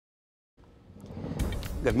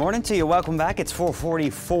Good morning to you. Welcome back. It's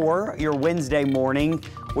 4:44, your Wednesday morning.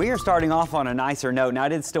 We are starting off on a nicer note. Now,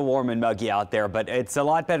 it is still warm and muggy out there, but it's a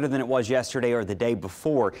lot better than it was yesterday or the day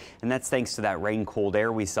before. And that's thanks to that rain-cooled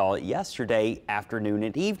air we saw yesterday afternoon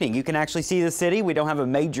and evening. You can actually see the city. We don't have a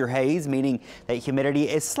major haze, meaning that humidity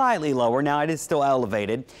is slightly lower. Now, it is still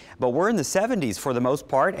elevated, but we're in the 70s for the most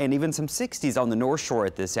part, and even some 60s on the North Shore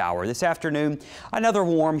at this hour. This afternoon, another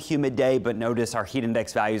warm, humid day, but notice our heat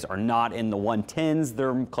index values are not in the 110s.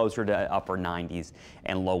 They're closer to upper 90s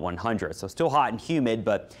and low 100s. So still hot and humid,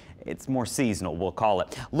 but it's more seasonal, we'll call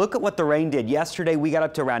it. Look at what the rain did. Yesterday, we got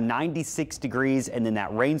up to around 96 degrees, and then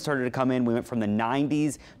that rain started to come in. We went from the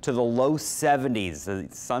 90s to the low 70s. The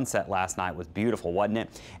sunset last night was beautiful, wasn't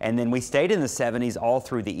it? And then we stayed in the 70s all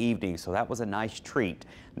through the evening, so that was a nice treat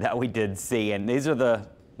that we did see. And these are the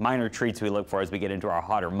minor treats we look for as we get into our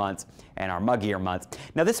hotter months and our muggier months.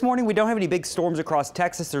 Now, this morning we don't have any big storms across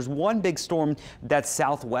Texas. There's one big storm that's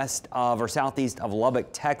southwest of or southeast of Lubbock,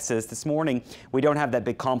 Texas. This morning we don't have that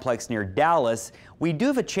big complex near Dallas. We do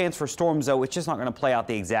have a chance for storms, though. It's just not going to play out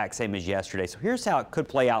the exact same as yesterday. So here's how it could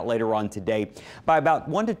play out later on today. By about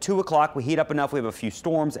 1 to 2 o'clock, we heat up enough. We have a few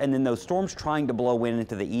storms, and then those storms trying to blow in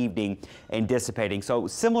into the evening and dissipating. So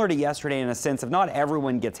similar to yesterday in a sense of not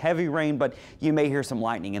everyone gets heavy rain, but you may hear some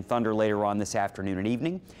lightning and thunder later on this afternoon and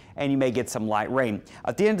evening, and you may get some light rain.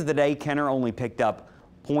 At the end of the day, Kenner only picked up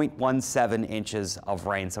 0.17 inches of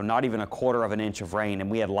rain, so not even a quarter of an inch of rain,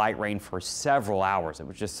 and we had light rain for several hours. It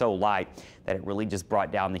was just so light that it really just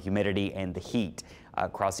brought down the humidity and the heat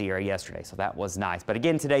across the area yesterday, so that was nice. But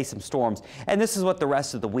again, today some storms, and this is what the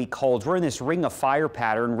rest of the week holds. We're in this ring of fire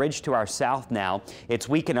pattern, ridge to our south now. It's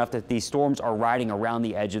weak enough that these storms are riding around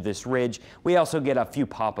the edge of this ridge. We also get a few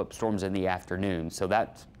pop-up storms in the afternoon, so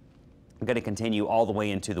that's going to continue all the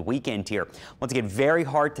way into the weekend here. Once again, very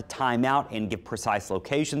hard to time out and give precise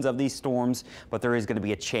locations of these storms, but there is going to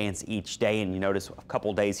be a chance each day, and you notice a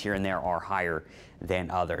couple days here and there are higher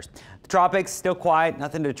than others. The tropics still quiet,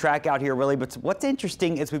 nothing to track out here really, but what's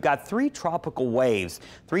interesting is we've got three tropical waves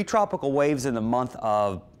in the month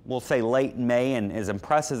of, we'll say, late May, and as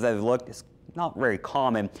impressive as they've looked, it's not very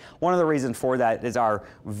common. One of the reasons for that is our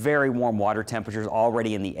very warm water temperatures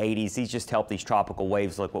already in the 80s. These just help these tropical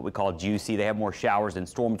waves look what we call juicy. They have more showers and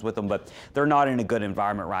storms with them, but they're not in a good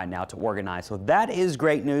environment right now to organize. So that is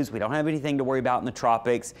great news. We don't have anything to worry about in the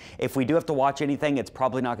tropics. If we do have to watch anything, it's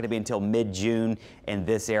probably not going to be until mid-June in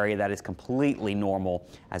this area. That is completely normal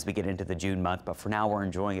as we get into the June month. But for now, we're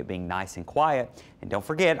enjoying it being nice and quiet. And don't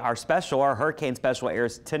forget, our hurricane special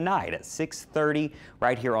airs tonight at 6:30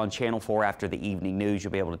 right here on Channel 4 after the evening news.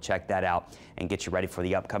 You'll be able to check that out and get you ready for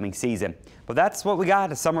the upcoming season. But that's what we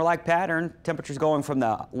got, a summer-like pattern. Temperatures going from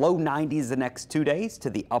the low 90s the next 2 days to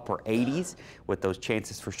the upper 80s with those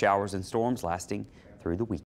chances for showers and storms lasting through the week.